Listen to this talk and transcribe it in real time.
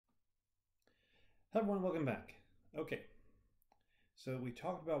Hello everyone, welcome back. Okay, so we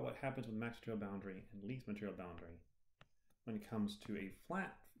talked about what happens with max material boundary and least material boundary when it comes to a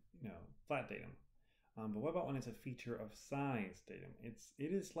flat datum. But what about when it's a feature of size datum? It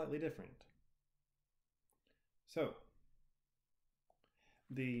is slightly different. So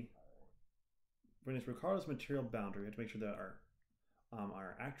when it's regardless of material boundary, we have to make sure that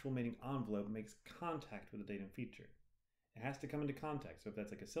our actual mating envelope makes contact with the datum feature. It has to come into contact. So if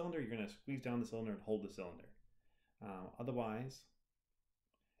that's like a cylinder, you're going to squeeze down the cylinder and hold the cylinder. Otherwise,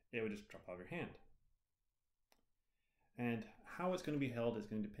 it would just drop out of your hand. And how it's going to be held is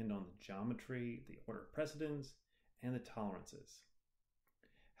going to depend on the geometry, the order of precedence, and the tolerances.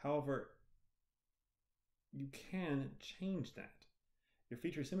 However, you can change that. Your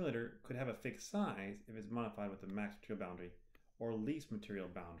feature simulator could have a fixed size if it's modified with the max material boundary or least material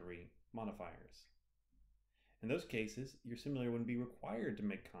boundary modifiers. In those cases, your simulator wouldn't be required to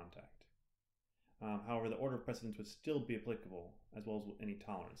make contact. However, the order of precedence would still be applicable, as well as any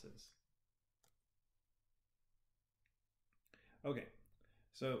tolerances. Okay,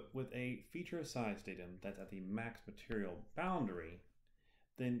 so with a feature of size datum that's at the max material boundary,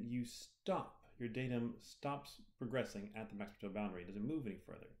 then your datum stops progressing at the max material boundary. It doesn't move any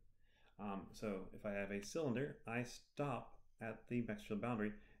further. So if I have a cylinder, I stop at the max material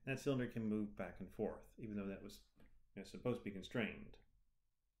boundary, and that cylinder can move back and forth, even though that was supposed to be constrained.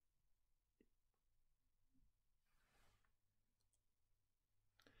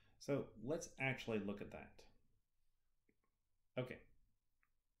 So let's actually look at that. Okay.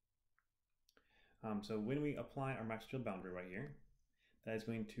 So when we apply our max material boundary right here, that is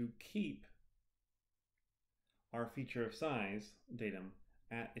going to keep our feature of size datum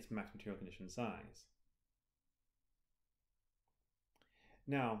at its max material condition size.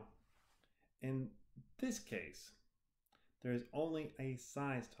 Now, in this case, there is only a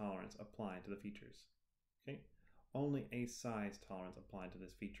size tolerance applied to the features. Okay, only a size tolerance applied to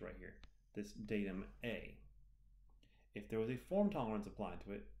this feature right here, this datum A. If there was a form tolerance applied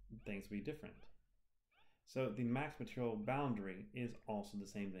to it, things would be different. So the max material boundary is also the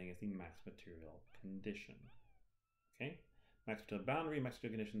same thing as the max material condition. Okay, max material boundary, max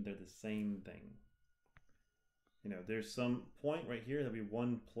material condition, they're the same thing. There's some point right here that'll be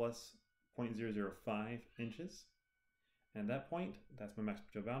 1 plus 0.005 inches. And that point, that's my max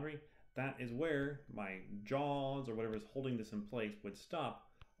material boundary. That is where my jaws or whatever is holding this in place would stop,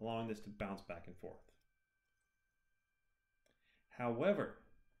 allowing this to bounce back and forth. However,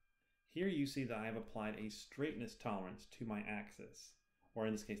 here you see that I have applied a straightness tolerance to my axis, or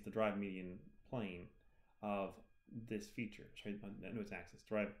in this case, the drive median plane of this feature. Sorry, no, it's axis,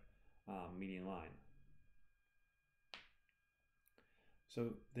 drive median line.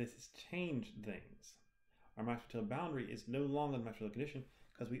 So this has changed things. Our max material boundary is no longer the max material condition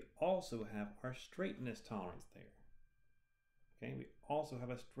because we also have our straightness tolerance there. Okay, we also have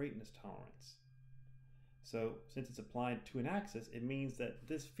a straightness tolerance. So since it's applied to an axis, it means that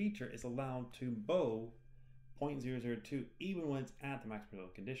this feature is allowed to bow 0.002 even when it's at the max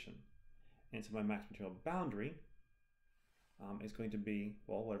material condition. And so my max material boundary is going to be,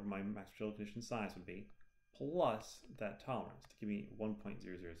 well, whatever my max material condition size would be, plus that tolerance to give me 1.007.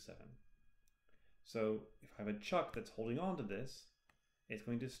 So if I have a chuck that's holding on to this, it's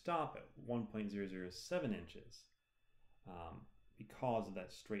going to stop at 1.007 inches because of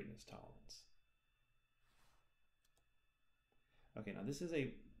that straightness tolerance. Okay, now this is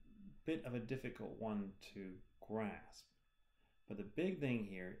a bit of a difficult one to grasp, but the big thing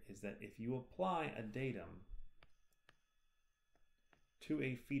here is that if you apply a datum to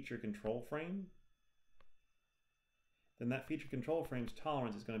a feature control frame, then that feature control frame's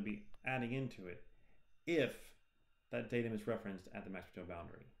tolerance is going to be adding into it if that datum is referenced at the max material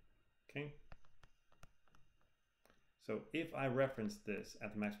boundary. Okay? So if I reference this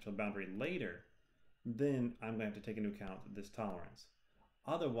at the max material boundary later, then I'm going to have to take into account this tolerance.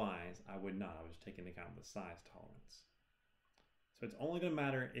 Otherwise, I would not. I would just take into account the size tolerance. So it's only going to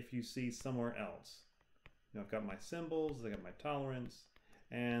matter if you see somewhere else. I've got my symbols, I got my tolerance,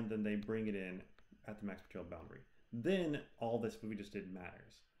 and then they bring it in at the max material boundary. Then all this what we just did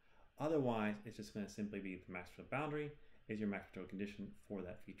matters. Otherwise, it's just going to simply be the max material boundary is your max material condition for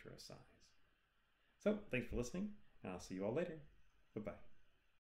that feature of size. So thanks for listening, and I'll see you all later. Bye-bye.